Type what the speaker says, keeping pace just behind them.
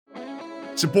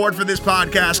Support for this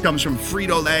podcast comes from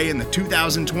Frito-Lay and the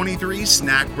 2023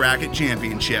 Snack Bracket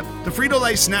Championship. The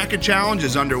Frito-Lay Snack It Challenge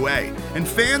is underway, and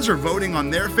fans are voting on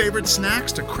their favorite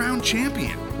snacks to crown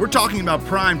champion. We're talking about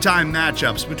prime-time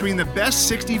matchups between the best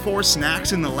 64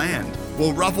 snacks in the land.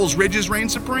 Will Ruffles Ridges reign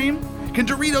supreme? Can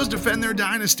Doritos defend their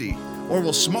dynasty? Or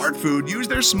will Smart Food use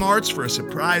their smarts for a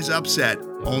surprise upset?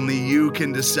 Only you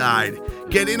can decide.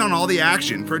 Get in on all the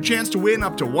action for a chance to win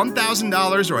up to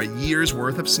 $1,000 or a year's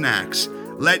worth of snacks.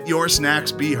 Let your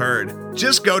snacks be heard.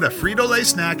 Just go to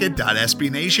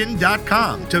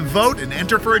fritolaysnacket.sbnation.com to vote and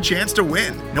enter for a chance to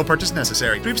win. No purchase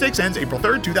necessary. Sweepstakes ends April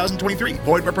 3rd, 2023.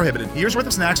 Void where prohibited. Year's worth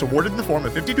of snacks awarded in the form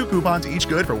of 52 coupons, each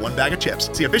good for one bag of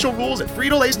chips. See official rules at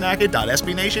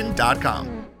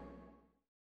fritolaysnacket.sbnation.com.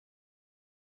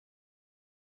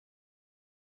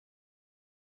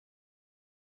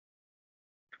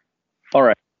 All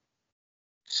right.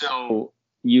 So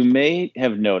you may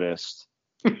have noticed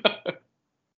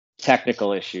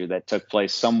technical issue that took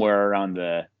place somewhere around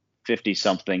the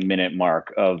 50-something minute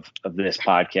mark of this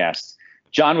podcast.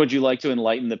 John, would you like to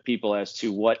enlighten the people as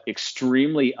to what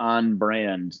extremely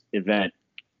on-brand event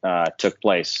took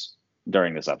place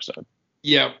during this episode?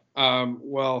 Yeah.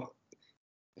 Well,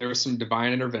 there was some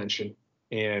divine intervention,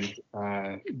 and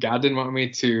God didn't want me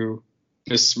to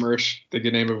besmirch the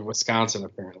good name of Wisconsin,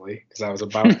 apparently, because I was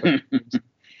about to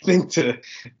think to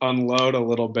unload a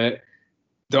little bit.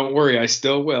 Don't worry, I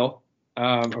still will.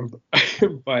 But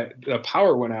the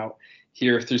power went out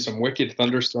here through some wicked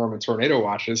thunderstorm and tornado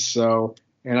watches.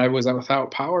 And I was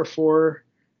without power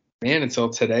until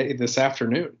this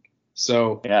afternoon.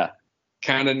 So yeah,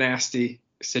 kind of nasty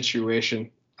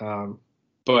situation.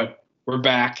 But we're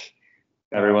back.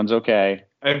 Everyone's okay.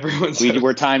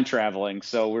 We're time traveling,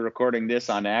 so we're recording this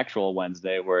on actual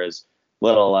Wednesday, whereas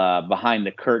little behind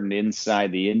the curtain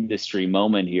inside the industry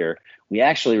moment here, we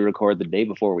actually record the day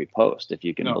before we post, if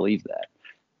you can believe that.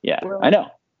 Yeah, well, I know.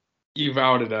 You've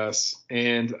outed us,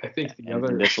 and I think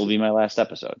this will be my last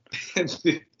episode.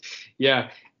 Yeah,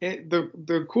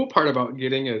 the cool part about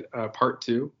getting a part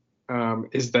two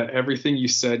is that everything you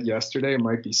said yesterday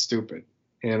might be stupid,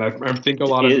 and I think a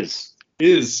lot of it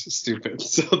is stupid.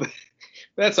 So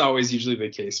that's always usually the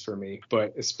case for me,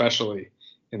 but especially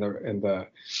in the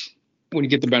when you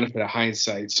get the benefit of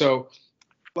hindsight. So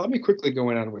let me quickly go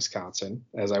in on Wisconsin,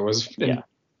 as I was. Yeah.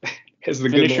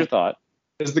 Finish your thought.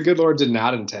 As the good Lord did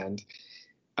not intend.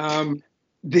 I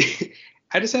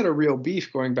just had a real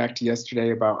beef going back to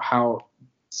yesterday about how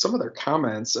some of their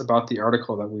comments about the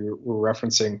article that we were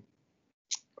referencing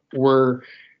were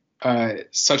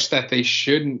such that they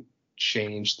shouldn't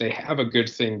change. They have a good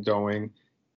thing going.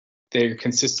 They're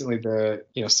consistently the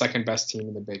second best team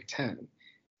in the Big Ten.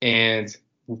 And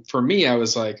for me, I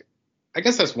was like, I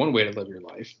guess that's one way to live your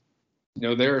life.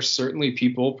 There are certainly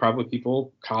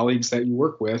colleagues that you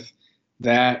work with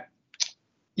that,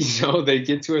 they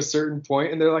get to a certain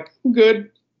point and they're like, I'm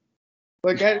good.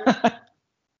 Like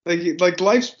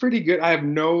life's pretty good. I have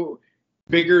no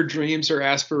bigger dreams or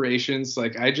aspirations.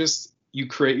 Like you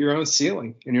create your own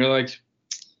ceiling and you're like,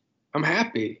 I'm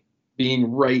happy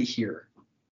being right here.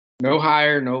 No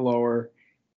higher, no lower.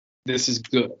 This is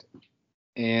good.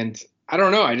 And I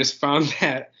don't know. I just found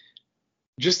that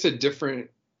just a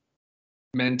different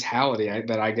mentality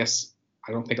that I guess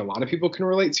I don't think a lot of people can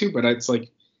relate to, but it's like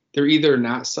they're either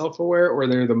not self-aware or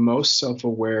they're the most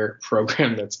self-aware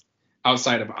program that's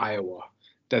outside of Iowa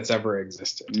that's ever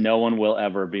existed. No one will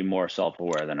ever be more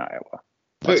self-aware than Iowa.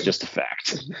 That's just a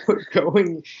fact.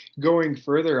 Going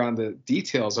further on the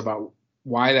details about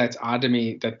why that's odd to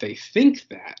me that they think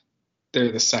that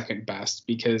they're the second best,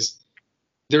 because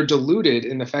they're deluded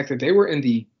in the fact that they were in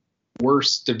the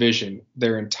worst division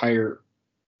their entire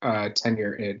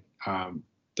tenure in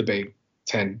the Big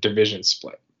Ten division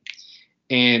split.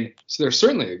 And so they're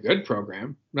certainly a good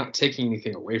program, not taking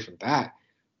anything away from that,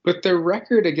 but their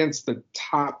record against the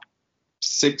top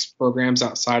 6 programs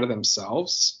outside of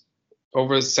themselves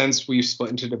since we've split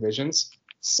into divisions,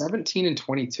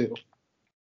 17-22.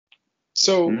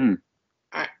 So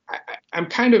I'm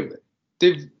kind of,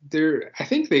 I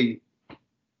think they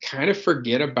kind of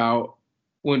forget about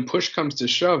when push comes to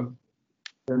shove,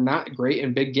 they're not great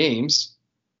in big games,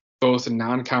 both in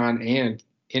non-con and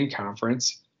in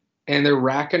conference. And they're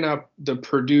racking up the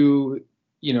Purdue,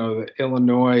 the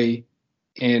Illinois,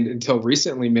 and until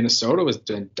recently, Minnesota was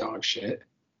doing dog shit.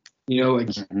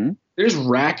 They're just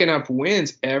racking up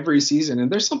wins every season.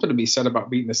 And there's something to be said about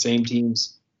beating the same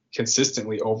teams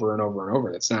consistently over and over and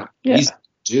over. It's not easy to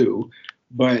do,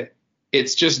 but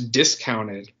it's just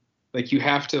discounted. Like, you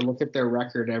have to look at their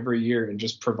record every year and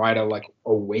just provide a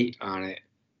weight on it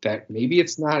that maybe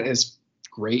it's not as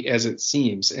great as it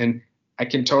seems. And I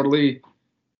can totally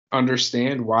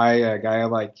understand why a guy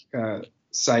like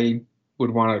Saeed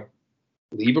would want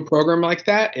to leave a program like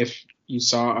that if you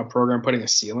saw a program putting a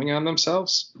ceiling on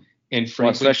themselves. And frankly,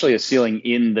 well, especially a ceiling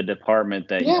in the department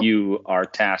that you are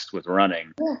tasked with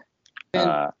running.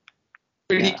 Yeah.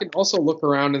 But he can also look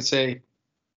around and say,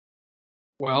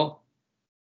 well,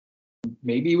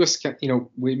 maybe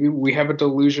we have a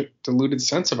diluted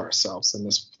sense of ourselves in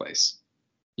this place,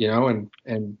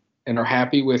 and are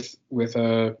happy with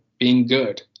being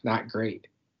good, not great.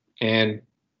 And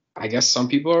I guess some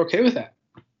people are okay with that.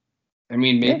 I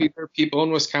mean, maybe there are people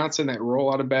in Wisconsin that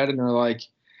roll out of bed and they're like,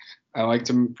 I like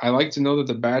to know that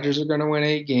the Badgers are going to win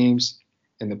 8 games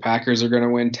and the Packers are going to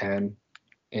win 10,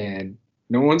 and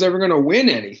no one's ever going to win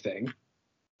anything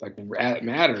like that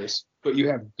matters, but you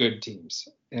have good teams.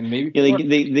 And maybe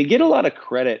they get a lot of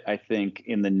credit, I think,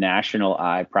 in the national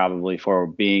eye probably for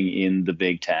being in the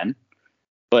Big Ten.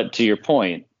 But to your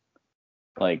point,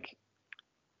 like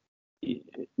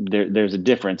there's a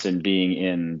difference in being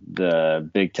in the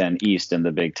Big Ten East and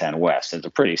the Big Ten West. It's a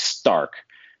pretty stark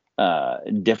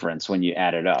difference when you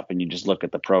add it up and you just look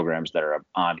at the programs that are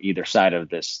on either side of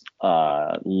this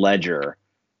ledger.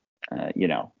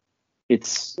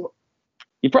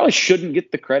 You probably shouldn't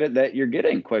get the credit that you're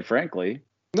getting, quite frankly.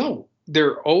 No,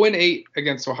 they're 0-8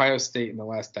 against Ohio State in the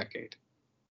last decade.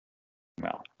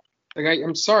 Well,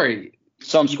 I'm sorry.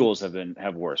 Some schools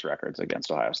have worse records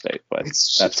against Ohio State, but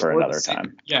that's for another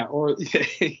time. Yeah, or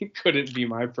it couldn't be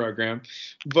my program.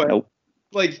 But nope.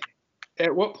 Like,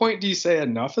 at what point do you say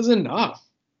enough is enough?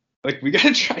 Like, we got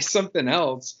to try something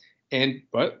else.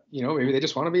 But maybe they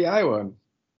just want to be Iowa, and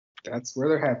that's where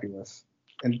they're happy with.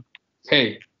 And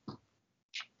hey,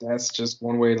 that's just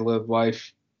one way to live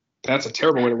life. That's a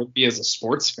terrible way to be as a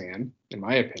sports fan, in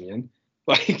my opinion.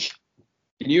 Like,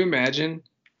 can you imagine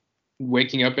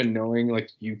waking up and knowing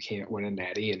like you can't win a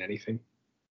natty in anything?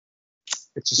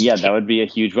 It's just that would be a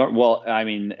huge one. Well, I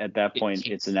mean, at that point,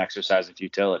 it's an exercise in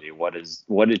futility. What is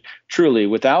truly,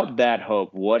 without that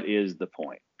hope, what is the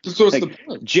point? So it's the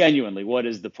point. Genuinely, what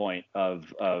is the point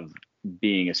of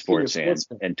being a sports fan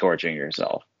and torturing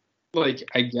yourself? Like,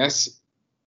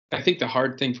 I think the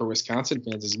hard thing for Wisconsin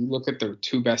fans is you look at the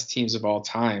 2 best teams of all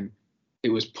time. It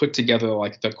was put together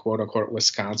like the quote unquote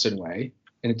Wisconsin way,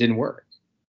 and it didn't work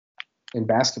in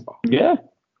basketball. Yeah,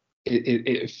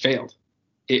 it failed.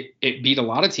 It beat a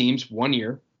lot of teams one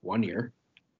year.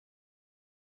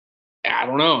 I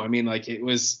don't know. I mean, like it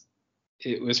was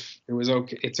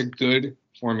okay. It's a good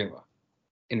formula,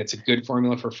 and it's a good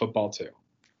formula for football too.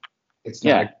 It's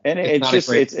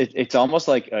almost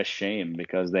like a shame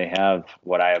because they have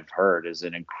what I have heard is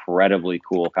an incredibly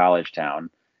cool college town.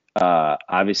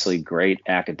 Obviously great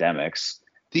academics.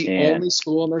 The only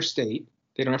school in their state.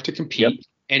 They don't have to compete.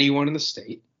 Anyone in the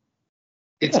state.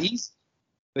 It's easy.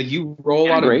 Like you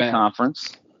roll out of bed. Great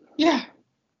conference. Yeah.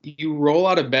 You roll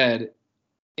out of bed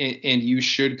and you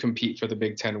should compete for the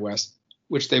Big Ten West,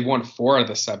 which they've won 4 out of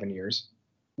the 7 years,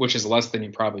 which is less than you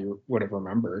probably would have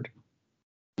remembered.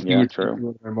 Yeah, true. You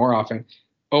would have more often.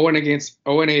 0-8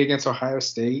 against Ohio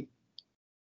State,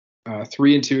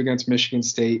 3-2 against Michigan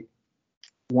State,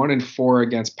 1-4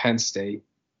 against Penn State,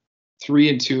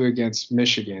 3-2 against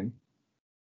Michigan,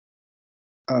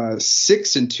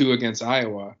 6-2 against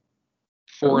Iowa,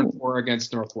 4-4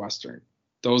 against Northwestern.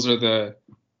 Those are the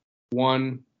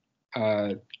 1,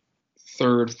 3rd,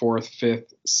 4th,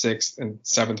 5th, 6th, and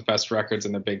 7th best records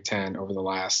in the Big Ten over the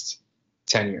last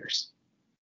 10 years.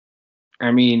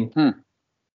 I mean,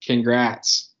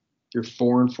 congrats. You're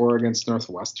 4-4 against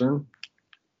Northwestern.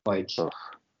 Like,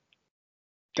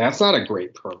 that's not a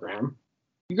great program.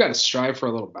 You got to strive for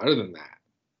a little better than that.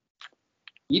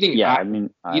 Eating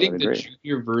the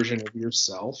junior version of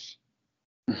yourself.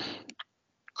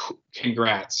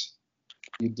 Congrats.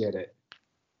 You did it.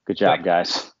 Good job,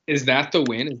 guys. Is that the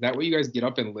win? Is that what you guys get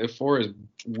up and live for, is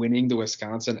winning the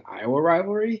Wisconsin-Iowa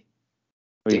rivalry?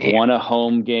 We've won a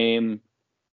home game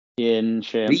in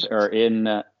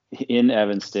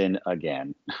Evanston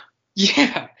again.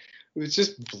 Yeah, it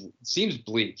just seems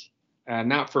bleak.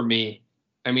 Not for me.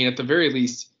 I mean, at the very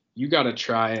least, you got to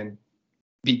try and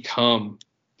become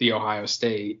the Ohio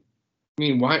State. I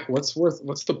mean, what's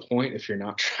the point if you're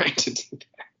not trying to do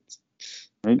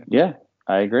that? Yeah,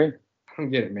 I agree. I don't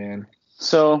get it, man.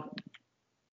 So,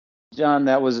 John,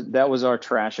 that was our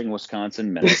trashing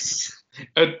Wisconsin minute.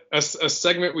 a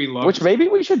segment we love. Which maybe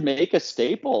we should make a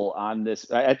staple on this.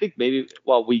 I think maybe.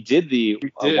 Well, we did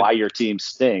why your team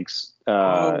stinks.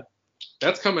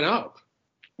 That's coming up.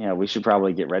 Yeah, we should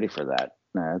probably get ready for that.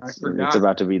 It's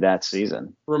about to be that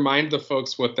season. Remind the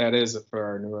folks what that is for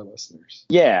our newer listeners.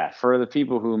 Yeah, for the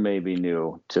people who may be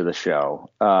new to the show,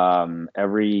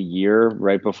 every year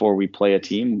right before we play a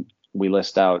team, we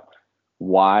list out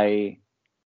why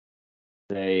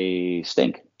they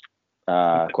stink.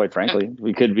 Quite frankly,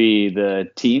 we could be the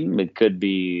team, it could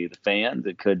be the fans,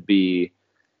 it could be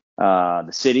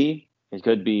the city, it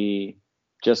could be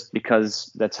just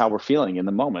because that's how we're feeling in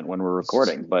the moment when we're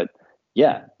recording. But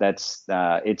yeah, that's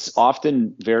it's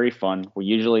often very fun. We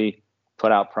usually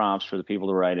put out prompts for the people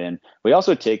to write in. We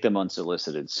also take them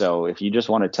unsolicited. So if you just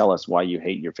want to tell us why you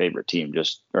hate your favorite team,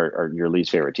 or your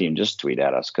least favorite team, just tweet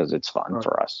at us because it's fun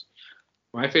for us.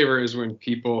 My favorite is when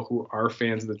people who are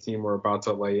fans of the team we're about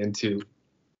to lay into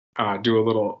do a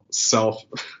little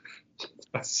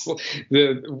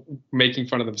making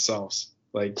fun of themselves.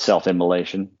 Like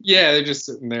self-immolation. Yeah, they're just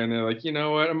sitting there and they're like, you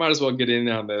know what? I might as well get in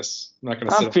on this. I'm not going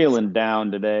to sit. I'm feeling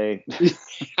down today.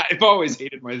 I've always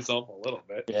hated myself a little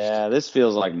bit. Yeah, this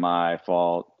feels like my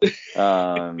fault.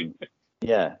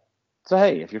 Yeah. So,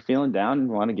 hey, if you're feeling down and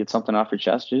want to get something off your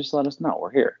chest, just let us know.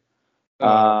 We're here.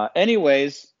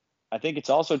 Anyways, I think it's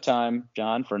also time,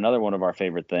 John, for another one of our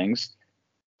favorite things,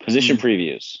 position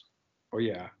previews. Oh,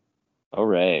 yeah.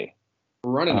 Hooray.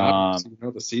 We're running up, so you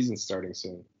know the season's starting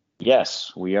soon.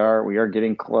 Yes, we are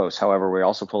getting close. However, we're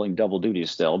also pulling double duty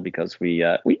still because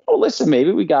listen,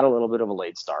 maybe we got a little bit of a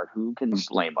late start. Who can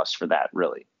blame us for that,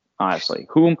 really? Honestly,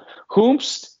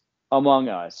 whomst among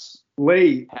us?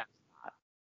 Late.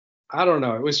 I don't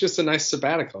know. It was just a nice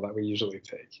sabbatical that we usually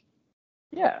take.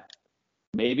 Yeah.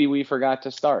 Maybe we forgot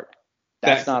to start.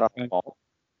 That's not our fault.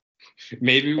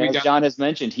 Maybe As John has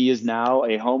mentioned, he is now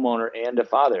a homeowner and a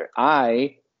father.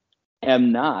 I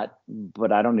am not,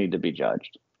 but I don't need to be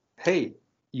judged. Hey,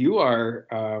 you are,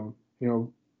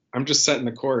 I'm just setting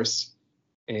the course,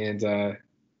 and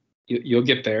you'll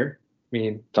get there. I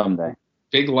mean, someday.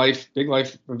 Big life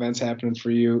events happening for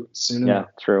you soon enough.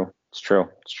 True. It's true.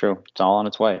 It's all on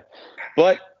its way.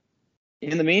 But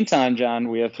in the meantime, John,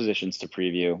 we have positions to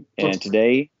preview, and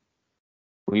today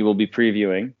we will be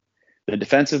previewing the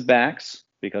defensive backs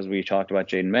because we talked about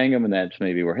Jaden Mangum, and that's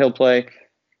maybe where he'll play.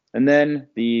 And then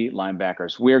the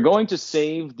linebackers. We're going to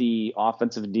save the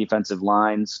offensive and defensive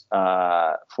lines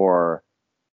for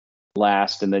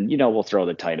last, and then we'll throw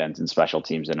the tight ends and special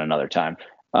teams in another time.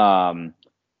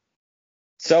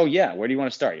 So yeah, where do you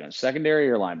want to start? You want secondary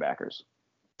or linebackers?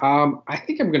 I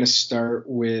think I'm going to start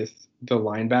with the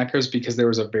linebackers because there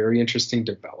was a very interesting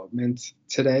development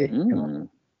today, and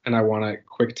I want to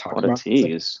quick talk about. What a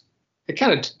tease! It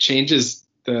kind of changes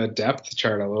the depth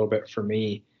chart a little bit for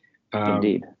me.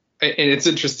 Indeed. And it's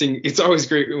interesting. It's always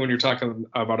great when you're talking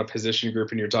about a position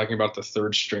group and you're talking about the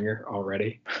third stringer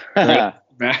already. Right?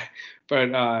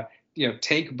 But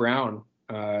Tank Brown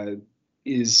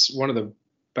is one of the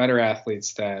better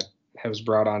athletes that was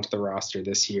brought onto the roster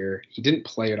this year. He didn't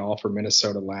play at all for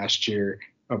Minnesota last year,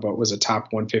 but was a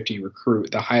top 150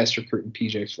 recruit, the highest recruit in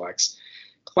PJ Flex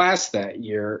class that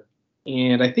year.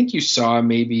 And I think you saw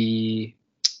maybe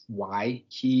why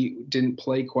he didn't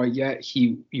play quite yet.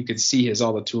 You could see he has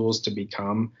all the tools to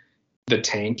become the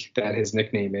tank that his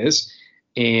nickname is.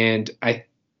 And I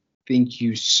think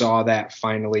you saw that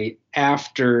finally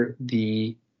after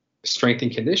the strength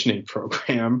and conditioning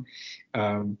program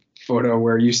photo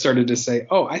where you started to say,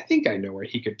 oh, I think I know where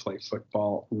he could play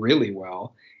football really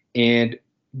well. And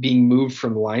being moved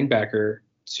from linebacker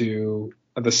to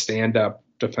the stand-up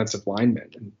defensive lineman.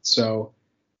 And so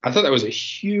I thought that was a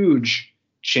huge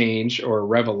change or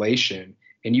revelation,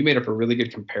 and you made up a really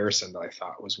good comparison that I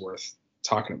thought was worth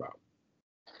talking about.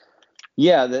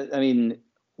 Yeah,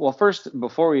 well, first,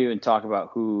 before we even talk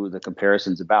about who the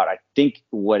comparison's about, I think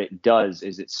what it does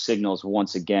is it signals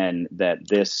once again that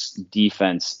this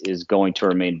defense is going to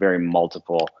remain very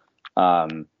multiple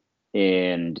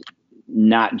and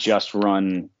not just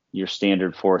run your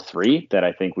standard 4-3 that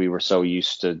I think we were so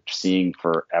used to seeing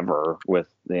forever with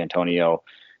the Antonio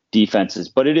defenses,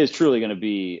 but it is truly going to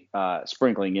be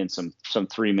sprinkling in some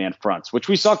 3-man fronts, which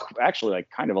we saw actually like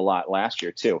kind of a lot last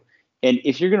year too. And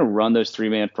if you're going to run those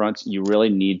 3-man fronts, you really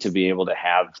need to be able to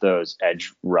have those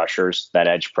edge rushers, that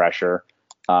edge pressure,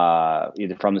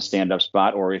 either from the stand-up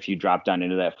spot or if you drop down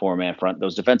into that 4-man front,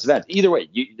 those defensive ends. Either way,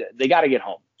 they got to get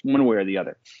home one way or the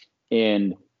other.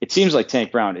 And it seems like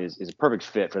Tank Brown is a perfect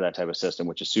fit for that type of system,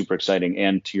 which is super exciting.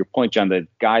 And to your point, John, the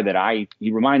guy that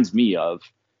he reminds me of,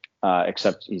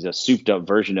 except he's a souped up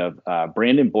version of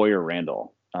Brandon Boyer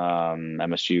Randall.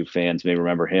 MSU fans may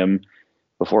remember him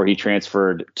before he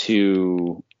transferred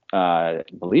to, I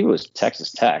believe it was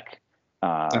Texas Tech.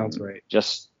 Sounds right.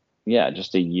 Just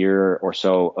a year or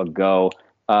so ago.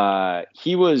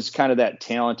 He was kind of that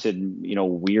talented,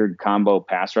 weird combo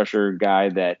pass rusher guy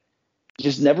that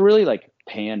just never really like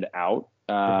panned out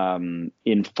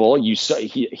in full. You saw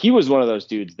he was one of those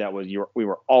dudes that we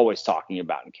were always talking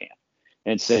about in camp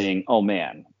and saying, oh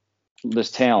man,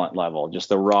 this talent level, just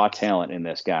the raw talent in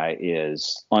this guy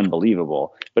is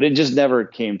unbelievable. But it just never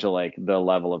came to like the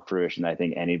level of fruition I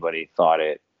think anybody thought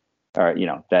it, or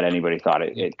that anybody thought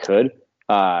it could.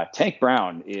 Tank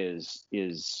Brown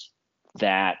is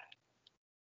that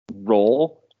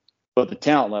role, but the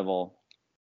talent level,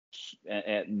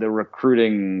 the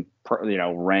recruiting,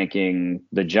 ranking,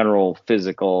 the general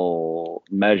physical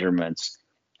measurements,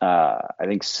 I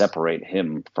think separate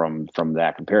him from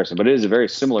that comparison. But it is a very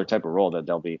similar type of role that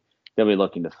they'll be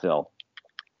looking to fill.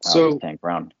 With Tank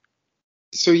Brown.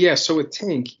 So with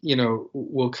Tank,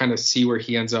 we'll kind of see where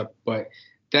he ends up, but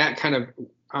that kind of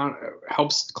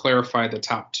helps clarify the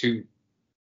top two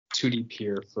deep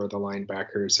here for the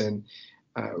linebackers. And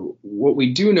what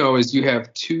we do know is you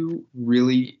have two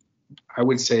really, I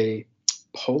would say,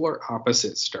 polar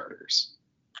opposite starters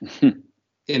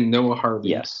in Noah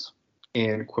Harvey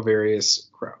and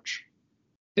Quavarius Crouch.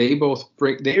 They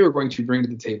are going to bring to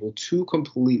the table two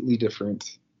completely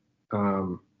different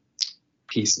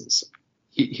pieces.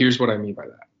 Here's what I mean by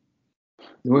that.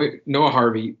 Noah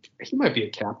Harvey, he might be a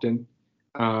captain.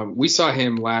 We saw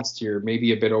him last year,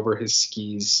 maybe a bit over his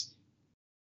skis,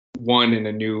 won in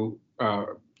a new,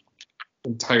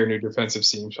 entire new defensive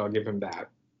scheme, so I'll give him that.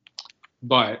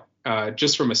 But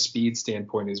just from a speed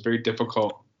standpoint, it's very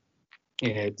difficult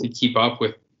to keep up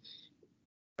with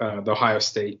the Ohio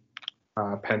State,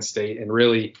 Penn State, and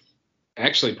really,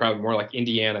 actually, probably more like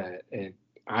Indiana and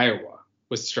Iowa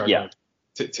was struggling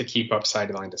to keep up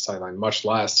sideline to sideline, much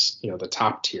less, the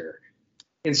top tier.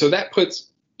 And so that puts,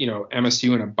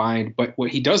 MSU in a bind. But what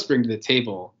he does bring to the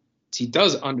table is he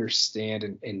does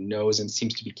understand and knows and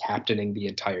seems to be captaining the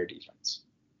entire defense.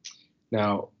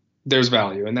 Now, there's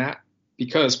value in that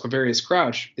because Quavarius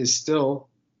Crouch is still,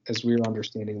 as we're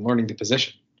understanding, learning the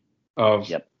position of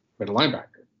middle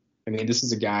linebacker. I mean, this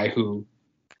is a guy who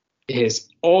has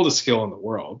all the skill in the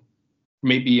world,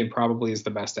 maybe and probably is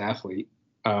the best athlete,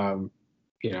 on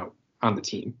the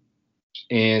team,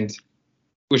 and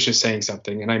which is saying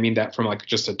something. And I mean that from like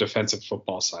just a defensive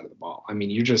football side of the ball. I mean,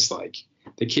 you're just like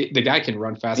the guy can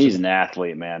run fast. He's an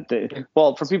athlete, man.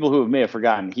 Well, for people who may have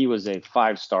forgotten, he was a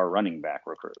 5-star running back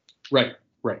recruit. Right.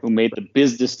 Who made the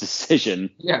business decision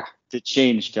to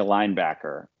change to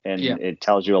linebacker. And it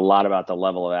tells you a lot about the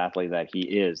level of athlete that he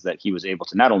is, that he was able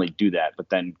to not only do that, but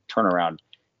then turn around.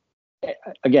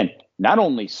 Again, not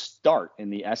only start in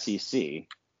the SEC.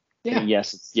 Yeah.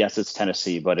 Yes, it's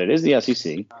Tennessee, but it is the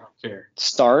SEC. I don't care.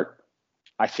 Start.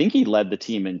 I think he led the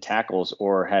team in tackles,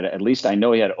 or had at least I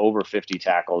know he had over 50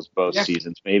 tackles both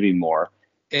seasons, maybe more.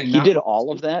 And he did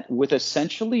all of that with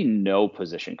essentially no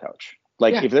position coach.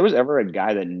 Like if there was ever a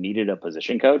guy that needed a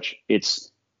position coach,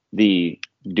 it's the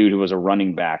dude who was a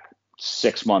running back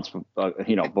 6 months,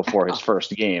 before his first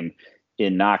game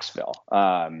in Knoxville.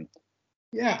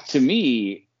 To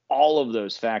me, all of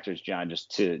those factors, John,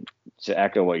 just to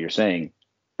echo what you're saying,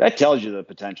 that tells you the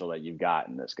potential that you've got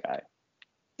in this guy.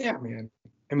 Yeah, man.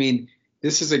 I mean,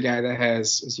 this is a guy that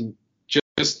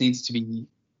just needs to be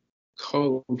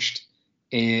coached,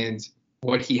 and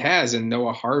what he has in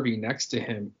Noah Harvey next to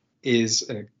him is,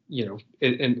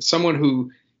 and someone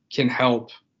who can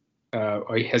help,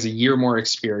 or he has a year more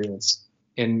experience,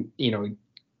 and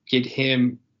get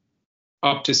him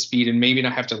up to speed and maybe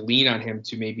not have to lean on him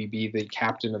to maybe be the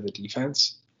captain of the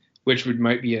defense, which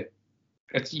might be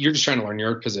you're just trying to learn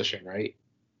your position, right?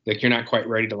 Like you're not quite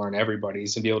ready to learn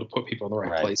everybody's and be able to put people in the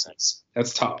right places.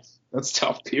 That's tough. That's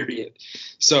tough, period.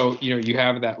 So, you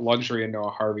have that luxury in Noah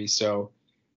Harvey. So,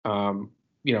 that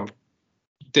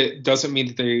doesn't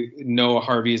mean that Noah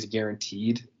Harvey is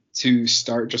guaranteed to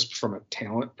start just from a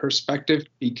talent perspective,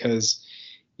 because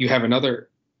you have another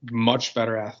much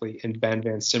better athlete in Ben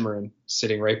Van Simmeren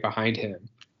sitting right behind him.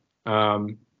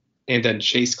 And then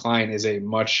Chase Klein is a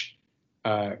much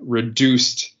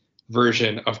reduced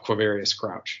version of Quavarius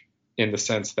Crouch in the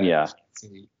sense that,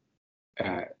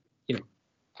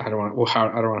 I don't know how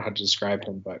to describe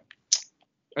him, but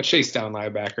a chase down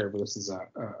linebacker versus a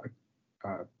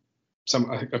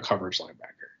coverage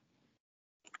linebacker.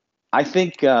 I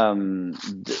think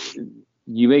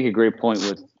you make a great point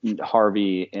with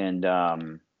Harvey and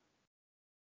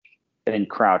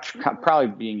Crouch probably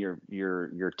being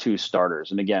your two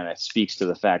starters. And again, it speaks to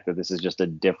the fact that this is just a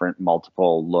different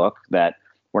multiple look, that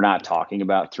we're not talking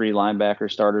about three linebacker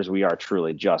starters. We are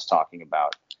truly just talking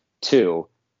about two.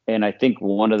 And I think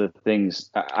one of the things,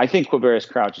 I think Quavaris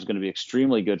Crouch is going to be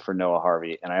extremely good for Noah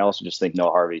Harvey. And I also just think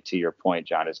Noah Harvey, to your point,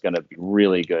 John, is going to be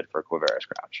really good for Quavaris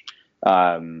Crouch.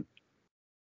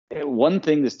 One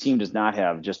thing this team does not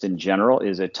have just in general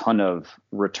is a ton of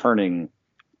returning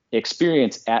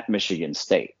experience at Michigan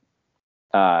State.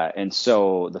 And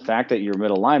so the fact that your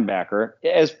middle linebacker,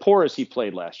 as poor as he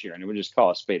played last year, and we just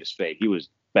call a spade, he was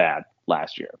bad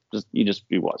last year.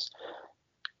 He was.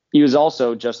 He was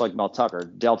also, just like Mel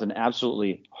Tucker, dealt an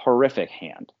absolutely horrific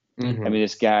hand. Mm-hmm. I mean,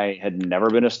 this guy had never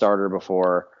been a starter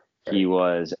before. He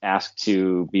was asked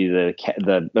to be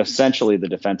the essentially the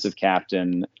defensive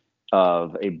captain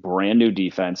of a brand new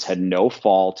defense, had no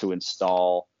fall to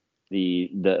install the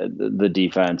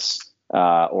defense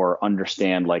or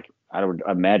understand, like, I would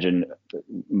imagine,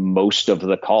 most of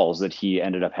the calls that he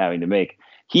ended up having to make.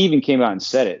 He even came out and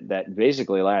said it, that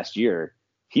basically last year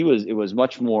he was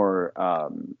much more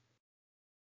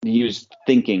he was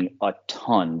thinking a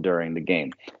ton during the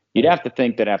game. You'd have to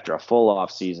think that after a full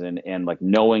off season and like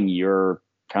knowing you're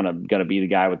kind of going to be the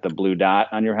guy with the blue dot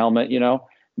on your helmet,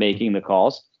 making the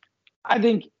calls. I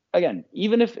think, again,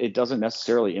 even if it doesn't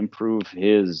necessarily improve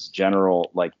his general,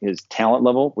 like his talent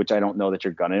level, which I don't know that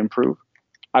you're going to improve,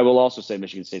 I will also say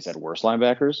Michigan State's had worse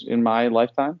linebackers in my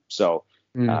lifetime. So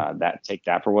take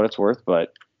that for what it's worth.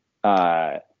 But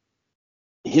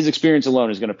his experience alone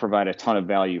is going to provide a ton of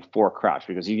value for Crouch,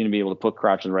 because he's going to be able to put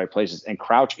Crouch in the right places. And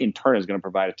Crouch, in turn, is going to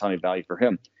provide a ton of value for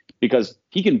him, because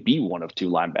he can be one of two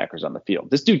linebackers on the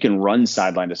field. This dude can run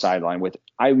sideline to sideline with,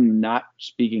 I'm not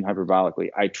speaking hyperbolically,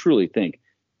 I truly think,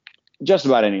 just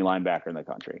about any linebacker in the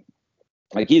country.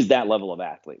 Like, he's that level of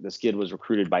athlete. This kid was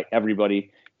recruited by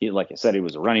everybody. He, like I said, he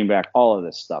was a running back, all of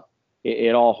this stuff.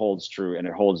 It all holds true, and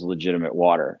it holds legitimate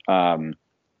water.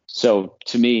 So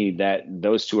to me, that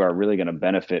those two are really going to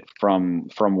benefit from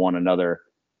one another.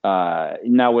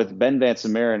 Now with Ben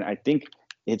VanSumeren, I think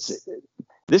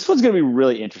this one's going to be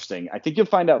really interesting. I think you'll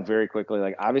find out very quickly.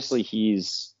 Like, obviously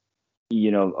he's,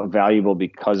 valuable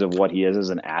because of what he is as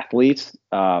an athlete.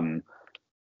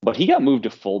 But he got moved to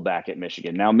fullback at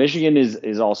Michigan. Now Michigan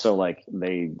is also like,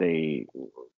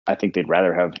 I think they'd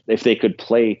rather have, if they could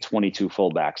play 22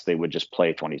 fullbacks, they would just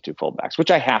play 22 fullbacks,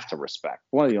 which I have to respect.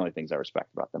 One of the only things I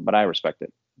respect about them, but I respect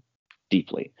it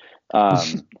deeply.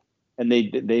 And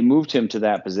they moved him to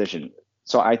that position.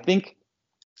 So I think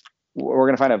we're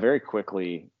going to find out very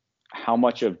quickly how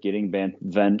much of getting Ben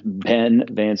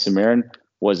VanSumeren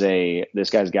was this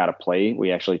guy's got to play.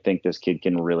 We actually think this kid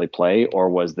can really play, or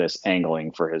was this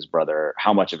angling for his brother?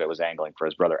 How much of it was angling for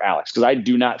his brother Alex? Because I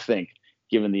do not think,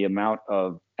 given the amount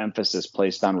of emphasis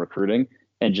placed on recruiting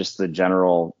and just the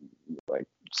general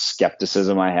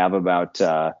skepticism I have about,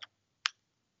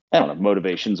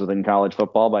 motivations within college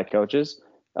football by coaches.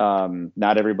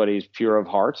 Not everybody's pure of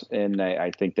heart. And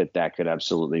I think that could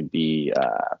absolutely be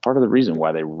part of the reason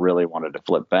why they really wanted to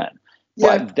flip Ben.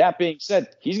 Yeah. But that being said,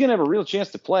 he's going to have a real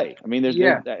chance to play. I mean,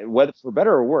 whether for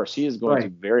better or worse, he is going to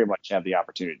very much have the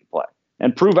opportunity to play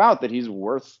and prove out that he's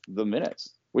worth the minutes,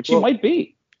 which he might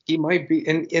be. He might be,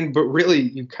 but really,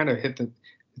 you kind of hit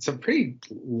it's a pretty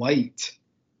light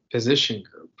position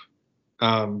group.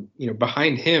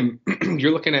 Behind him,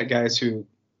 you're looking at guys who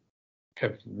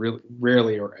have really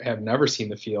rarely or have never seen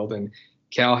the field, and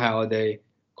Cal Haladay,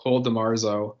 Cole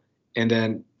DeMarzo, and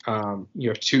then you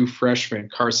have two freshmen,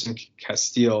 Carson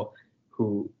Castile,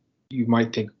 who you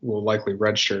might think will likely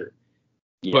redshirt.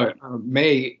 Yeah. But help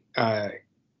me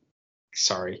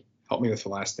with the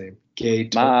last name.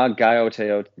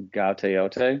 Gaoteote.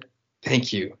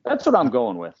 Thank you. That's what I'm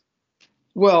going with.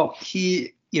 Well,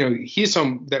 he's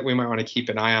someone that we might want to keep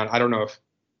an eye on. I don't know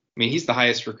he's the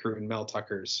highest recruit in Mel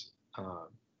Tucker's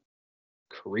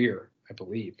career, I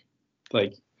believe,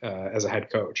 as a head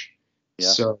coach. Yeah.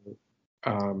 So,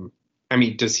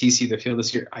 does he see the field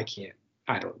this year? I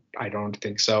don't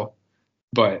think so.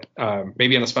 But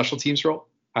maybe on a special teams role?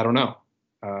 I don't know.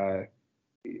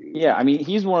 Yeah,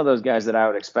 he's one of those guys that I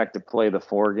would expect to play the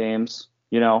 4 games,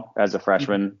 as a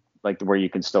freshman, where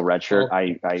you can still redshirt.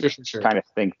 I kind of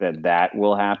think that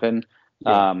will happen.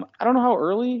 Yeah. I don't know how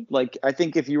early. I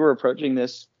think if you were approaching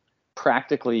this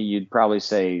practically, you'd probably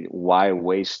say, why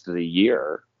waste the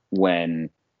year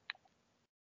when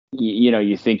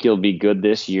you think you'll be good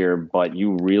this year, but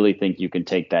you really think you can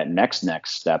take that next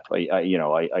step, a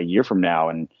year from now,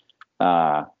 and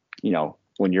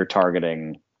when you're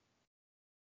targeting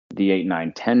the 8,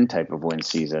 9, 10 type of win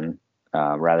season,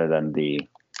 rather than the,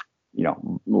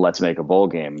 let's make a bowl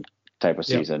game type of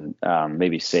season.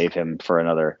 Maybe save him for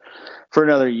another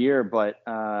year. But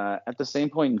at the same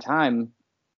point in time,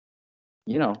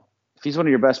 if he's one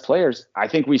of your best players, I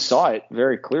think we saw it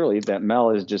very clearly that Mel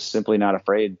is just simply not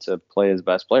afraid to play his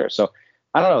best player. So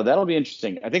I don't know. That'll be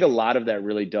interesting. I think a lot of that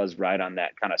really does ride on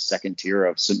that kind of second tier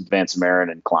of Van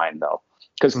Samarin and Klein, though.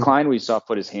 Because Klein, we saw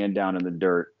put his hand down in the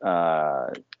dirt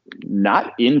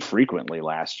not infrequently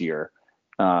last year.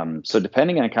 So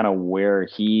depending on kind of where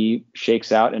he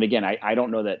shakes out, and again, I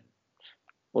don't know that,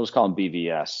 we'll just call him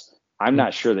BVS. I'm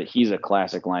not sure that he's a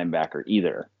classic linebacker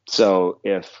either. So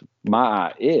if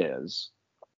Ma is,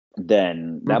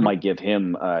 then that might give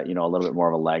him, a little bit more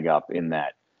of a leg up in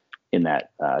that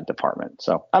department.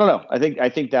 So I don't know. I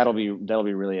think that'll be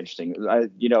really interesting.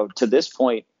 To this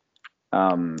point,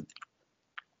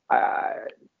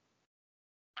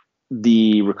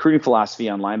 the recruiting philosophy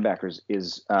on linebackers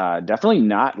is definitely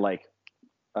not like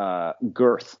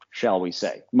girth, shall we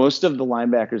say. Most of the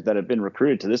linebackers that have been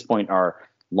recruited to this point are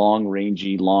long,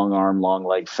 rangy, long arm, long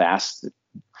leg, fast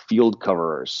field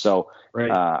coverers. So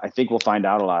right. I think we'll find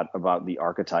out a lot about the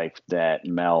archetype that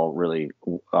Mel really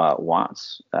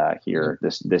wants here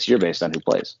this year based on who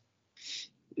plays.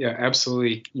 Yeah,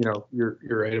 absolutely. You're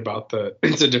right about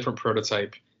it's a different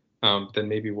prototype than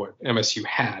maybe what MSU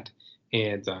had.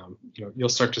 And, you'll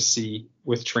start to see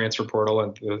with transfer portal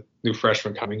and the new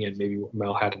freshman coming in, maybe what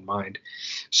Mel had in mind.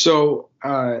 So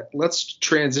let's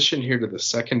transition here to the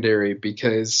secondary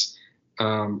because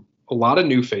a lot of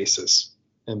new faces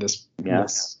in this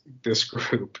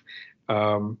group.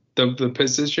 The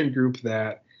position group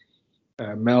that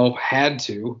Mel had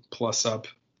to plus up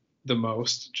the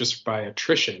most just by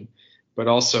attrition, but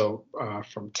also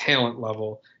from talent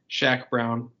level, Shaq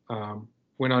Brown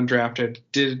went undrafted,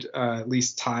 did at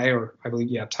least tie, or I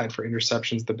believe, tied for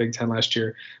interceptions the Big Ten last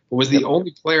year, but was the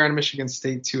only player on Michigan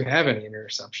State to have any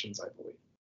interceptions, I believe.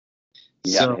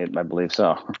 Yeah, I believe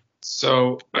so.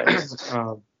 So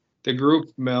the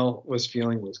group Mel was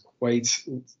feeling was quite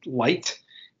light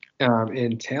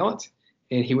in talent,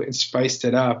 and he went and spiced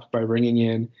it up by bringing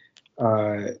in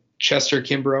Chester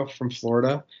Kimbrough from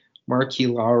Florida, Marquis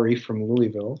Lowry from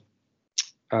Louisville,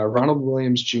 Ronald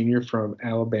Williams Jr. from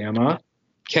Alabama,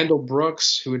 Kendall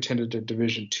Brooks, who attended a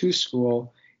Division II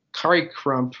school, Kari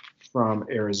Crump from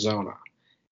Arizona.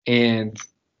 And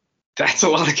that's a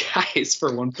lot of guys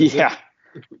for one position. Yeah.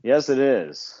 Yes, it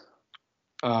is.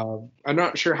 I'm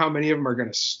not sure how many of them are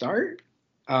going to start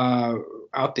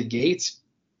out the gates,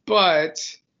 but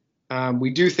we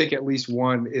do think at least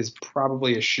one is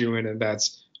probably a shoo-in, and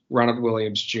that's Ronald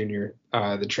Williams Jr.,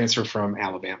 the transfer from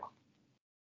Alabama.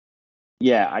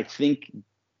 Yeah, I think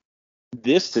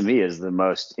this to me is the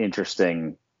most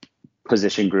interesting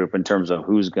position group in terms of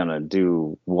who's going to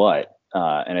do what.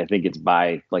 And I think it's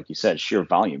by, like you said, sheer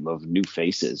volume of new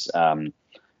faces. And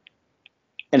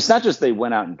it's not just they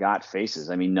went out and got faces.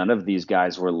 I mean, none of these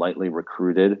guys were lightly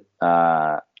recruited.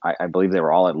 I believe they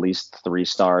were all at least 3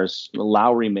 stars.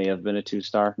 Lowry may have been a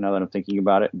 2-star now that I'm thinking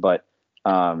about it. But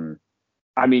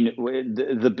I mean,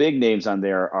 the big names on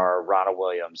there are Ronald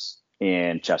Williams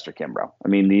and Chester Kimbrough. I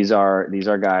mean, these are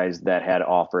guys that had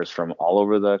offers from all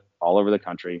over the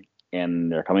country,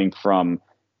 and they're coming from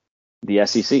the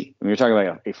SEC. I mean, you're talking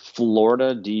about a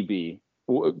Florida DB,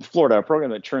 a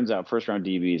program that turns out first round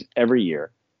DBs every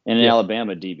year, and an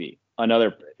Alabama DB.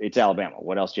 It's Alabama.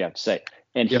 What else do you have to say?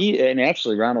 And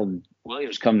actually Ronald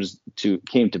Williams came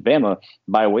to Bama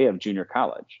by way of junior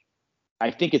college.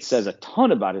 I think it says a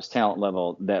ton about his talent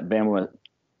level that Bama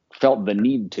felt the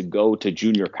need to go to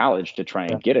junior college to try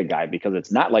and get a guy, because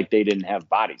it's not like they didn't have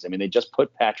bodies. I mean, they just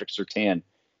put Patrick Surtain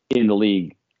in the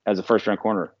league as a first round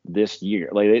corner this year.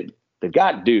 Like they've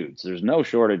got dudes. There's no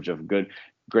shortage of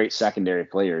great secondary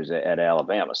players at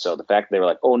Alabama. So the fact that they were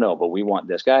like, oh no, but we want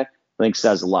this guy, I think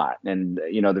says a lot. And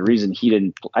the reason he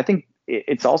didn't, I think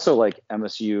it's also like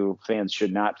MSU fans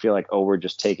should not feel like, oh, we're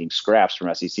just taking scraps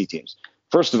from SEC teams.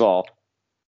 First of all,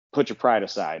 put your pride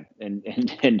aside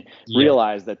and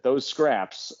realize that those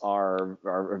scraps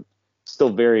are still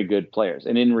very good players.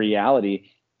 And in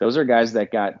reality, those are guys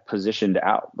that got positioned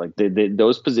out. Like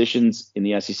those positions in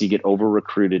the SEC get over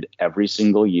recruited every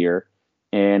single year,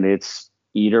 and it's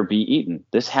eat or be eaten.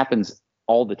 This happens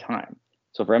all the time.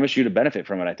 So for MSU to benefit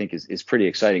from it, I think is pretty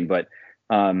exciting. But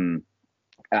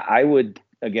I would,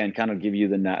 again, kind of give you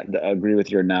the nod, agree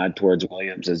with your nod towards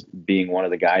Williams as being one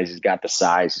of the guys. He's got the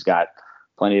size. He's got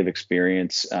plenty of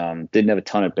experience. Didn't have a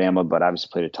ton at Bama, but obviously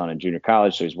played a ton in junior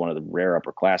college. So he's one of the rare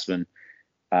upperclassmen.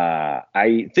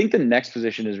 I think the next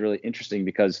position is really interesting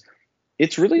because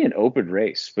it's really an open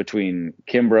race between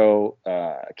Kimbrough,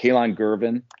 Kalon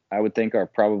Gervin, I would think are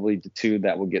probably the two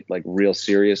that will get like real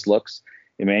serious looks.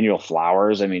 Emmanuel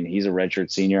Flowers, I mean, he's a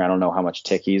redshirt senior. I don't know how much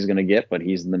tick he's going to get, but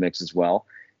he's in the mix as well.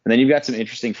 And then you've got some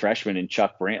interesting freshmen in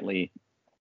Chuck Brantley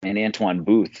and Antoine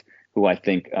Booth who I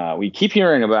think we keep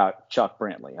hearing about Chuck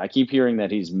Brantley. I keep hearing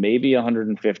that he's maybe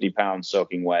 150 pounds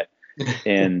soaking wet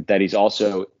and that he's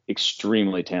also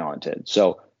extremely talented.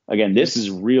 So again, this is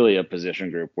really a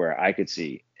position group where I could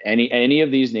see any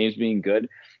of these names being good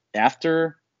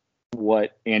after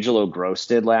what Angelo Gross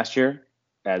did last year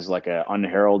as like an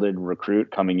unheralded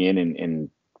recruit coming in and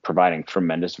providing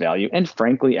tremendous value. And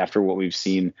frankly, after what we've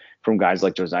seen from guys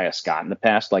like Josiah Scott in the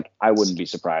past, like I wouldn't be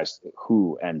surprised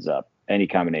who ends up, any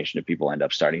combination of people end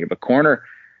up starting here. But corner,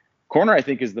 I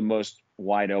think, is the most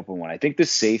wide open one. I think the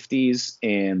safeties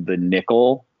and the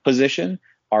nickel position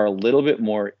are a little bit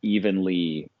more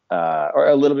evenly or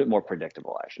a little bit more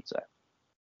predictable, I should say.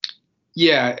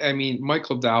 Yeah, I mean,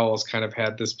 Michael Dowell's kind of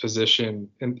had this position,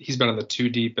 and he's been on the 2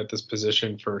 deep at this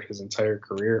position for his entire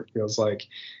career. It feels like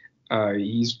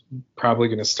he's probably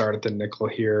going to start at the nickel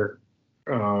here.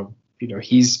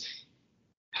 He's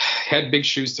had big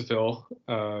shoes to fill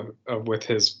with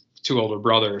his 2 older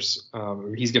brothers.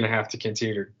 He's going to have to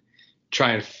continue to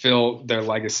try and fill their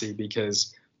legacy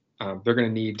because they're going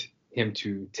to need him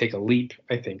to take a leap,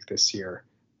 I think, this year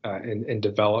in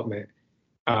development.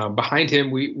 Behind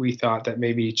him, we thought that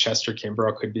maybe Chester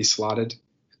Kimbrough could be slotted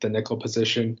at the nickel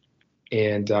position.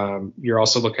 And you're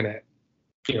also looking at,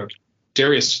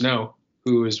 Darius Snow,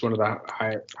 who is one of the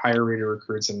higher rated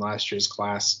recruits in last year's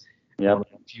class. Yep. A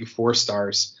few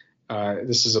 4-stars.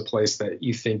 This is a place that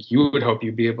you think you would hope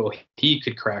he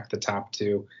could crack the top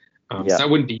 2. So that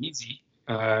wouldn't be easy,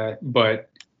 but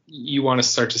you want to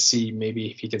start to see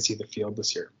maybe if he can see the field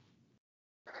this year.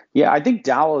 Yeah, I think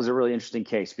Dowell is a really interesting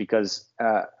case because,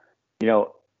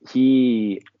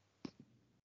 he's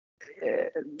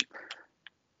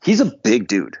a big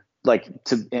dude. Like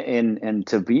to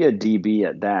be a DB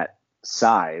at that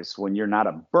size when you're not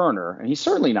a burner, and he's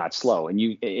certainly not slow, and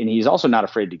he's also not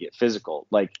afraid to get physical.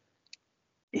 Like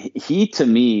he to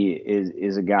me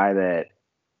is a guy that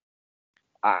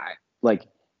I like.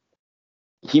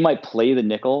 He might play the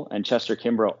nickel, and Chester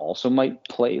Kimbrough also might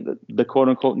play the quote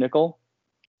unquote nickel,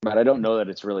 but I don't know that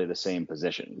it's really the same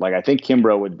position. Like I think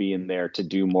Kimbrough would be in there to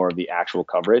do more of the actual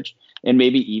coverage, and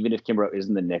maybe even if Kimbrough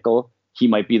isn't the nickel, he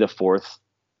might be the 4th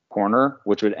corner,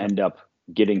 which would end up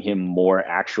getting him more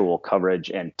actual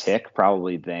coverage and tick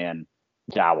probably than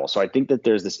Dowell. So I think that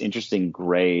there's this interesting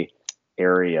gray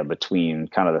area between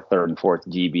kind of the 3rd and 4th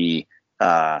DB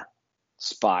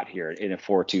spot here in a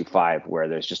 4-2-5 where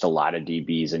there's just a lot of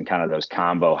DBs and kind of those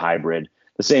combo hybrid.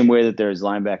 The same way that there's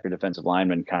linebacker defensive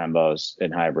lineman combos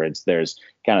and hybrids, there's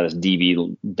kind of this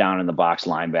DB down in the box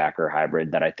linebacker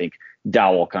hybrid that I think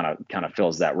Dowell kind of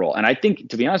fills that role. And I think,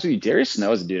 to be honest with you, Darius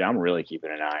Snow is a dude I'm really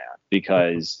keeping an eye on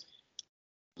because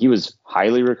he was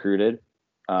highly recruited,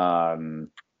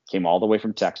 came all the way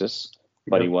from Texas,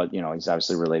 but he was, he's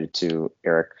obviously related to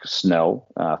Eric Snow,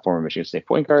 former Michigan State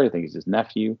point guard. I think he's his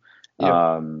nephew.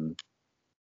 And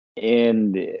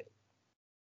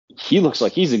he looks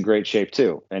like he's in great shape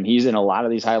too. And he's in a lot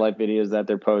of these highlight videos that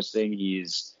they're posting.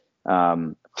 He's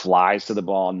flies to the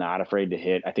ball, not afraid to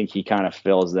hit. I think he kind of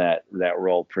fills that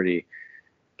role pretty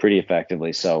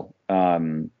effectively. So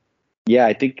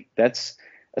I think that's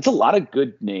a lot of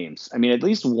good names. I mean, at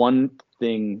least one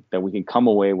thing that we can come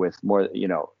away with more,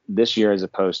 this year as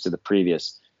opposed to the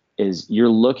previous is you're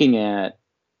looking at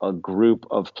a group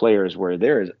of players where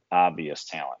there is obvious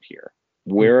talent here.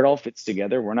 Where it all fits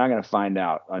together, we're not going to find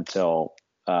out until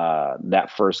that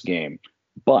first game.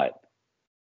 But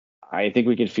I think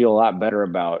we can feel a lot better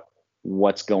about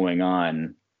what's going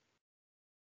on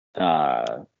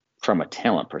from a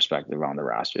talent perspective on the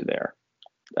roster there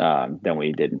than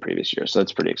we did in previous years. So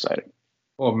that's pretty exciting.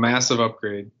 Well, massive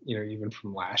upgrade, even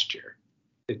from last year.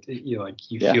 You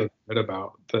feel good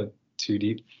about the 2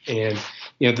 deep. And,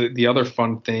 the other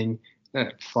fun thing,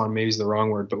 fun maybe is the wrong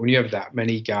word, but when you have that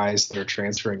many guys that are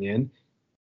transferring in,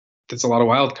 that's a lot of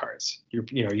wild cards.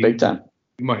 Big time.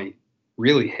 You might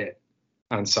really hit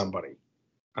on somebody.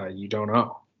 You don't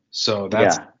know. So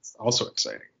that's also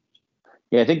exciting.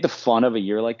 Yeah, I think the fun of a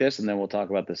year like this, and then we'll talk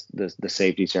about the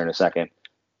safeties here in a second.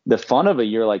 The fun of a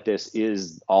year like this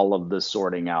is all of the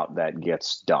sorting out that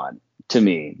gets done. To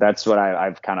me, that's what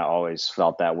I've kind of always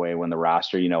felt that way when the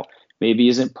roster, maybe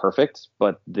isn't perfect,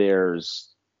 but there's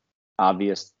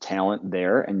obvious talent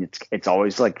there, and it's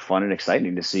always like fun and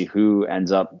exciting to see who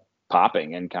ends up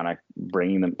popping and kind of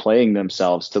playing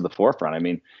themselves to the forefront. I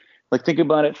mean, like think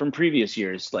about it from previous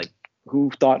years. Like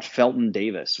who thought Felton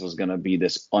Davis was going to be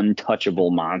this untouchable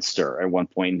monster at one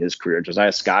point in his career?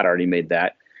 Josiah Scott already made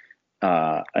that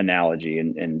analogy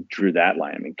and drew that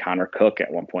line. I mean, Connor Cook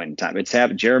at one point in time. It's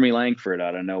happened. Jeremy Langford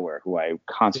out of nowhere, who I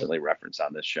constantly reference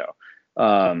on this show.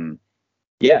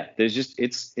 There's just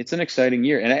it's an exciting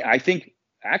year, and I think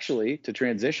actually, to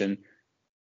transition,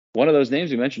 one of those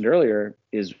names we mentioned earlier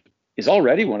is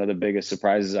already one of the biggest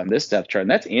surprises on this depth chart,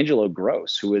 and that's Angelo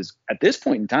Gross, who is at this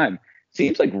point in time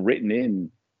seems like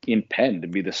written in pen to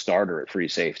be the starter at free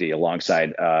safety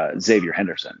alongside Xavier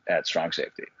Henderson at strong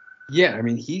safety. Yeah, I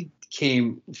mean, he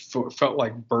felt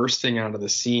like bursting onto the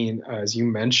scene, as you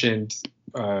mentioned.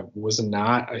 Was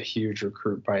not a huge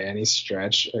recruit by any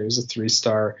stretch. He was a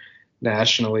 3-star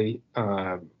nationally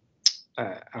out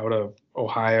of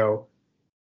Ohio.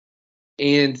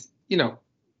 And,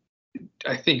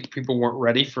 I think people weren't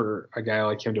ready for a guy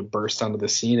like him to burst onto the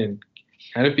scene, and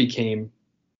kind of became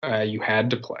you had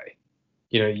to play.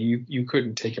 You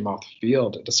couldn't take him off the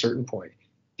field at a certain point,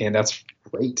 and that's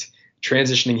great.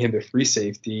 Transitioning him to free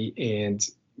safety and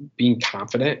being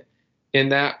confident in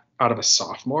that out of a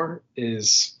sophomore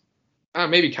is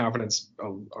maybe confidence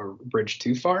a bridge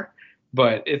too far,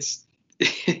 but it's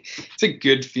a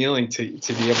good feeling to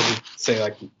be able to say,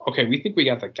 like, okay, we think we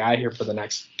got the guy here for the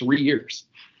next 3 years.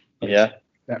 Yeah,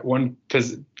 that one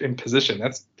in position,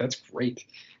 that's great.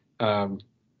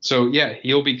 So yeah,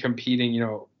 he'll be competing,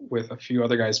 with a few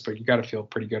other guys, but you got to feel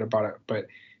pretty good about it. But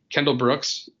Kendall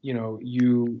Brooks, you know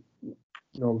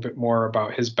a bit more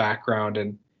about his background,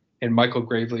 and Michael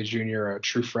Gravely Jr., a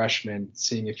true freshman,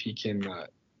 seeing if he can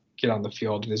get on the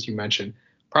field. And as you mentioned,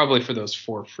 probably for those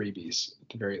 4 freebies at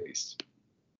the very least.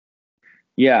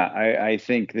 Yeah, I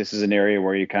think this is an area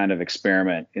where you kind of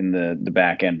experiment in the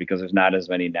back end because there's not as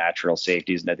many natural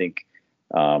safeties. And I think,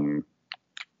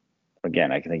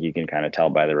 again, I think you can kind of tell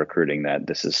by the recruiting that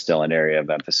this is still an area of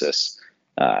emphasis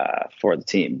for the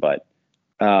team. But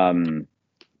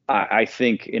I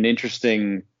think an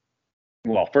interesting,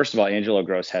 well, first of all, Angelo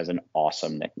Gross has an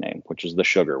awesome nickname, which is the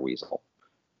Sugar Weasel.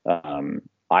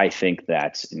 I think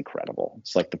that's incredible.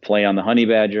 It's like the play on the Honey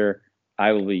Badger.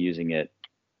 I will be using it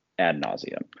ad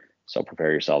nauseum. So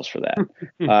prepare yourselves for that.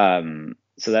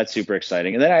 So that's super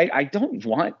exciting. And then I don't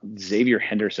want Xavier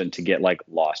Henderson to get like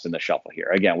lost in the shuffle here.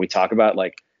 Again, we talk about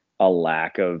like a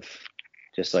lack of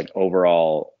just like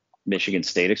overall Michigan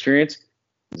State experience.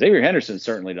 Xavier Henderson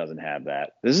certainly doesn't have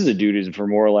that. This is a dude who's for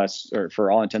more or less, or for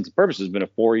all intents and purposes, been a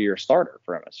 4-year starter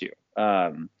for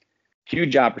MSU.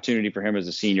 Huge opportunity for him as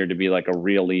a senior to be like a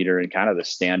real leader and kind of the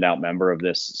standout member of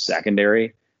this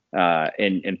secondary.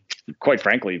 And quite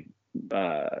frankly,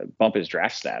 bump his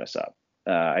draft status up.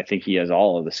 I think he has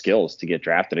all of the skills to get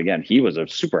drafted again. He was a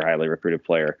super highly recruited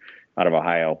player out of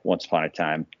Ohio once upon a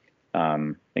time,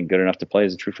 and good enough to play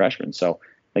as a true freshman. So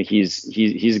like he's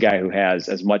a guy who has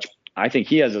as much. I think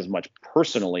he has as much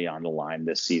personally on the line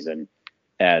this season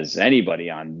as anybody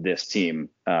on this team,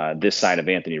 this side of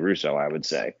Anthony Russo, I would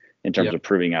say, in terms of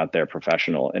proving out their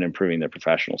professional and improving their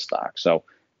professional stock. So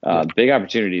big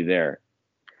opportunity there.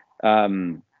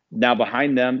 Now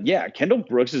behind them, Kendall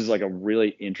Brooks is like a really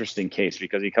interesting case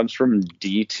because he comes from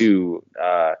D2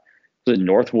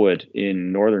 Northwood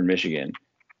in northern Michigan,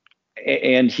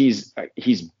 and he's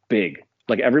big.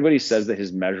 Like everybody says that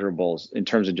his measurables in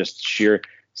terms of just sheer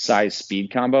size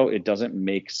speed combo, it doesn't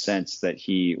make sense that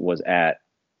he was at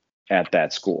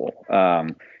that school.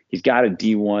 He's got a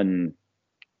D1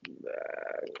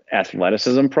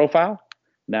 athleticism profile.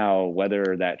 Now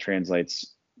whether that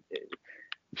translates,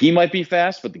 he might be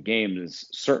fast, but the game is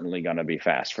certainly going to be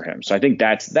fast for him. So I think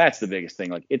that's the biggest thing.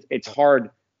 Like it's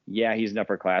hard. Yeah, he's an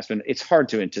upperclassman. It's hard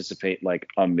to anticipate like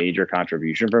a major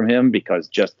contribution from him because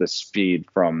just the speed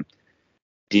from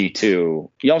D2,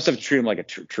 you also have to treat him like a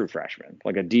true freshman,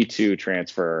 like a D2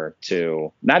 transfer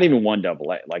to not even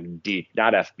 1AA, like D,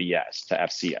 not FBS to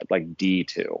FCS, like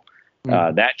D2.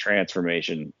 That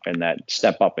transformation and that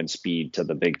step up in speed to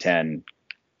the Big Ten,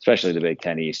 especially the Big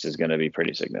Ten East, is going to be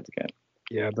pretty significant.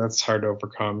 Yeah, that's hard to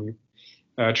overcome.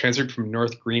 Transferred from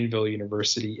North Greenville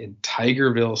University in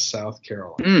Tigerville, South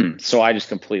Carolina. So I just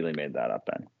completely made that up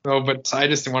then. No, but I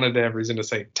just wanted to have reason to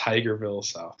say Tigerville,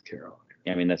 South Carolina.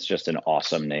 I mean, that's just an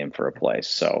awesome name for a place.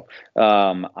 So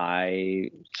I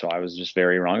was just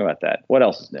very wrong about that. What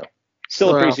else is new?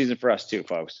 Still a preseason for us too,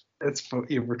 folks.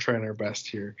 We're trying our best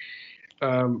here.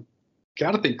 Got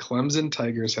to think Clemson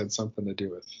Tigers had something to do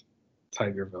with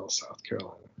Tigerville, South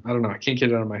Carolina. I don't know. I can't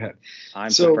get it out of my head. I'm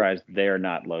surprised they are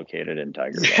not located in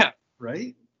Tigerville. Yeah,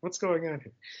 right? What's going on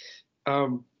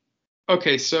here?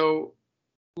 Okay, so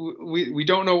we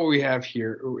don't know what we have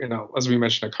here. As we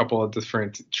mentioned, a couple of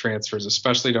different transfers,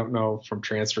 especially don't know from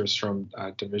transfers from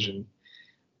division.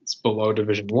 It's below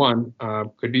Division One.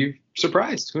 Could be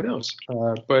surprised. Who knows?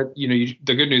 But the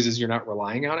good news is you're not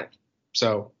relying on it,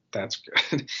 so that's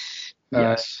good.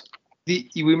 Yes.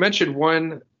 We mentioned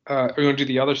one. We're going to do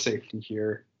the other safety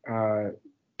here.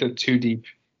 The two deep.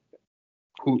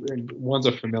 One's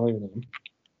a familiar name,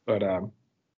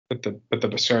 but but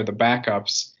the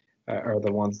backups are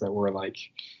the ones that were like,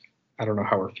 I don't know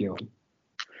how we're feeling.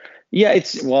 Yeah,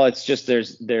 it's just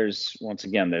there's once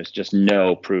again there's just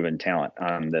no proven talent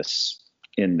on this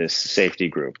in this safety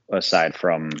group aside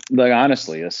from Xavier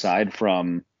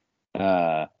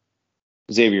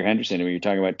Henderson. I mean, you're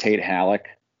talking about Tate Halleck.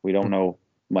 We don't know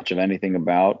much of anything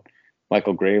about.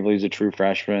 Michael Gravely's a true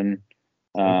freshman.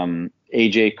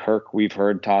 AJ Kirk, we've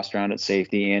heard tossed around at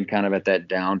safety and kind of at that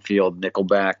downfield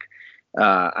nickelback.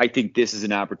 I think this is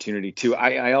an opportunity too.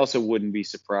 I also wouldn't be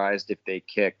surprised if they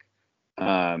kick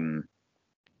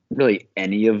really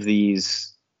any of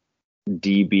these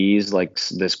DBs, like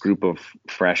this group of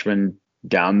freshmen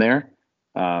down there,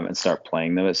 and start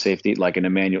playing them at safety, like an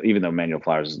Emmanuel, even though Emmanuel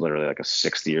Flowers is literally like a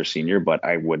 6th-year senior, but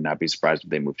I would not be surprised if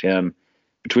they moved him.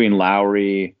 Between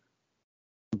Lowry,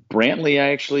 Brantley,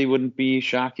 I actually wouldn't be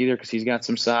shocked either because he's got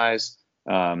some size.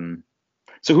 So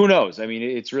who knows? I mean,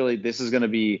 it's really, this is going to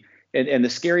be, and the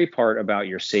scary part about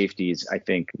your safeties, I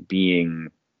think, being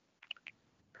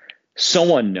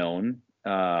so unknown.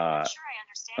 Sure, I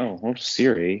understand. Oh,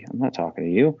 Siri, I'm not talking to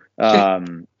you.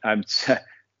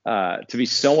 To be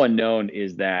so unknown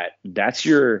is that's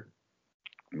your,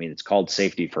 I mean, it's called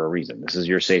safety for a reason. This is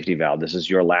your safety valve. This is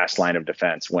your last line of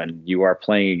defense when you are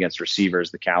playing against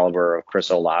receivers the caliber of Chris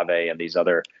Olave and these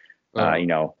other,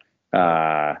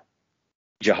 Jahar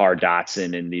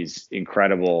Dotson and these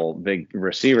incredible big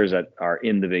receivers that are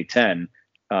in the Big Ten.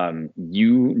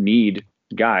 You need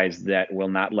guys that will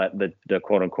not let the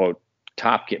quote unquote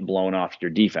top get blown off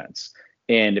your defense.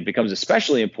 And it becomes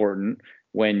especially important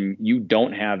when you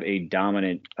don't have a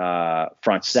dominant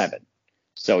front seven.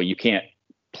 So you can't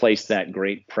place that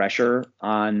great pressure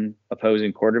on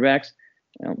opposing quarterbacks.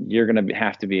 You're going to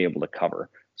have to be able to cover.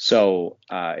 So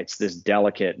it's this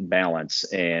delicate balance.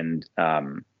 And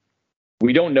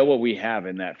we don't know what we have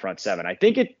in that front seven. I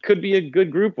think it could be a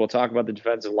good group. We'll talk about the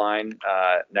defensive line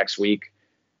next week.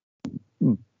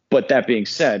 But that being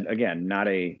said, again, not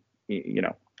a,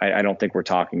 I don't think we're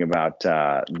talking about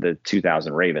the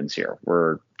 2000 Ravens here.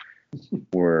 We're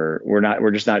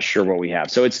just not sure what we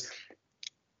have. So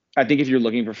I think if you're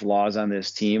looking for flaws on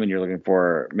this team and you're looking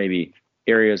for maybe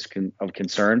areas of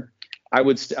concern, I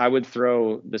would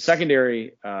throw the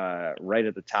secondary right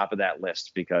at the top of that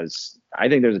list because I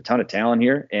think there's a ton of talent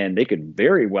here and they could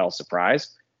very well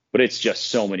surprise. But it's just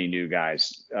so many new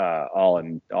guys,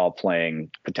 all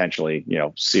playing potentially,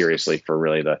 seriously for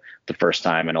really the first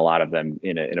time, and a lot of them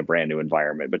in a brand new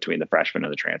environment between the freshmen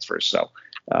and the transfers. So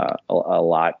a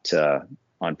lot to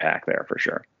unpack there for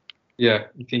sure. Yeah,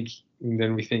 we think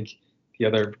the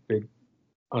other big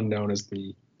unknown is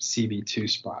the CB2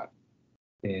 spot,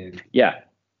 and yeah,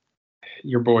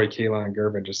 your boy Kaelon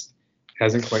Gervin just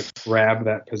hasn't quite grabbed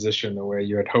that position the way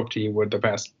you had hoped he would the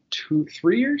past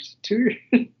 2-3 years. 2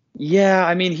 years. Yeah,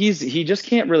 I mean, he just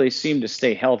can't really seem to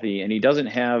stay healthy, and he doesn't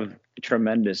have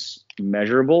tremendous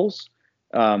measurables.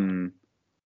 So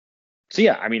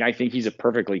yeah, I mean, I think he's a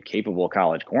perfectly capable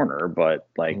college corner, but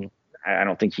like, I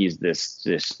don't think he's this.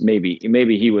 Maybe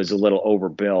he was a little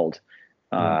overbilled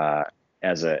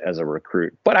as a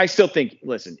recruit. But I still think,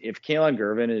 listen, if Kaelon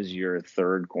Gervin is your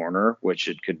third corner, which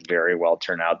it could very well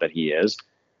turn out that he is,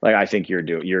 like I think you're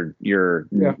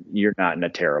not in a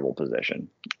terrible position.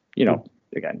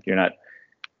 Again, you're not.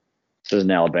 This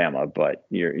isn't Alabama, but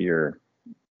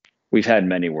we've had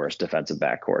many worse defensive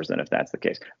backcourts than if that's the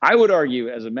case. I would argue,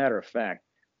 as a matter of fact,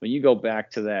 when you go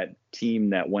back to that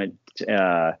team that went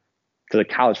to the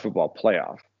college football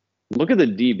playoff, look at the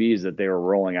DBs that they were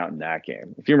rolling out in that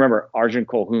game. If you remember, Arjun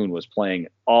Colhoun was playing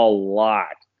a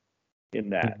lot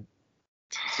in that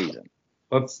season.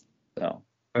 Let's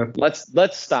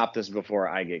stop this before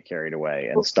I get carried away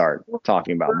and start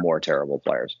talking about more terrible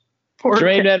players.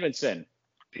 Jermaine Edmondson,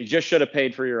 you just should have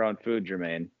paid for your own food,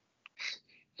 Jermaine.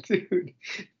 Dude,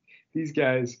 these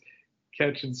guys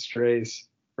catching strays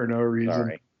for no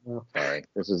reason. Sorry.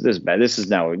 This is bad. This is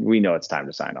now, we know it's time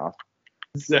to sign off.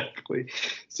 Exactly.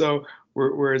 So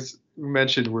we're as we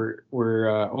mentioned, we're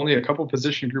only a couple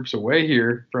position groups away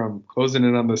here from closing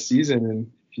in on the season.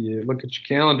 And if you look at your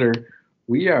calendar,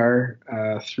 we are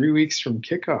 3 weeks from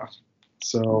kickoff.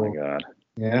 So, oh my God.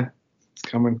 Yeah, it's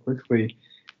coming quickly.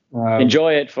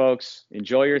 Enjoy it, folks.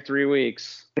 Enjoy your 3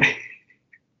 weeks.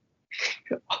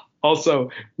 Also,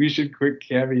 we should quick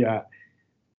caveat.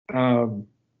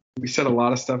 We said a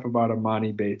lot of stuff about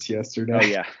Amani Bates yesterday. Oh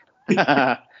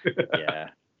yeah. Yeah.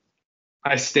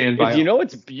 I stand by. You know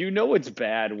it's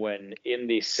bad when in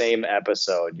the same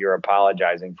episode you're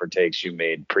apologizing for takes you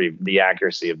made the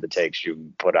accuracy of the takes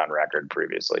you put on record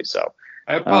previously. So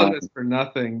I apologize for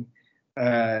nothing.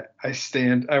 I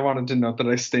wanted to note that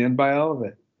I stand by all of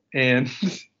it. And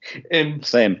And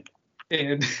Same.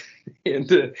 And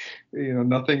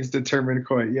nothing's determined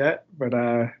quite yet, but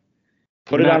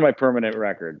put it on my permanent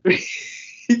record.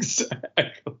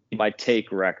 Exactly. My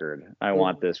take record. I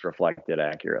want this reflected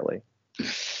accurately.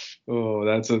 Oh,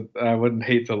 I wouldn't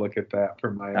hate to look at that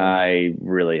from my own. I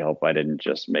really hope I didn't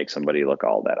just make somebody look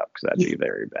all that up, because that'd be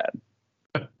very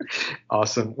bad.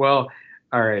 Awesome. Well,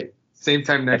 all right. Same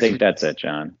time next week. I think that's it,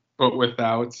 John. But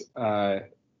without the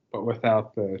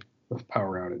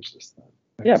power outage this time.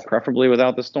 Yeah, preferably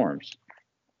without the storms.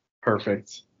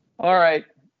 Perfect. All right,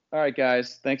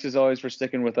 guys. Thanks as always for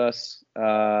sticking with us.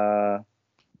 For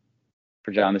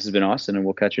John, this has been Austin, and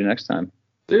we'll catch you next time.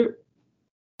 Dude.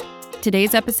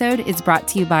 Today's episode is brought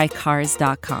to you by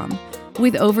Cars.com.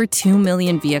 With over 2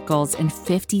 million vehicles and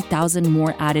 50,000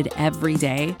 more added every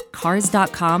day,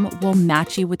 Cars.com will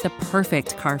match you with the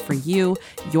perfect car for you,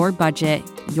 your budget,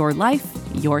 your life,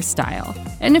 your style.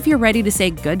 And if you're ready to say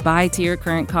goodbye to your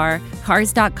current car,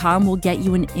 Cars.com will get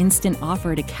you an instant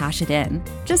offer to cash it in.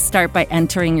 Just start by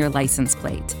entering your license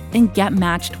plate and get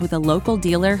matched with a local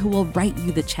dealer who will write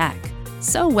you the check.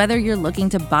 So whether you're looking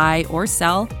to buy or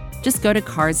sell, just go to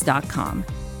Cars.com.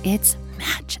 It's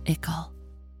magical.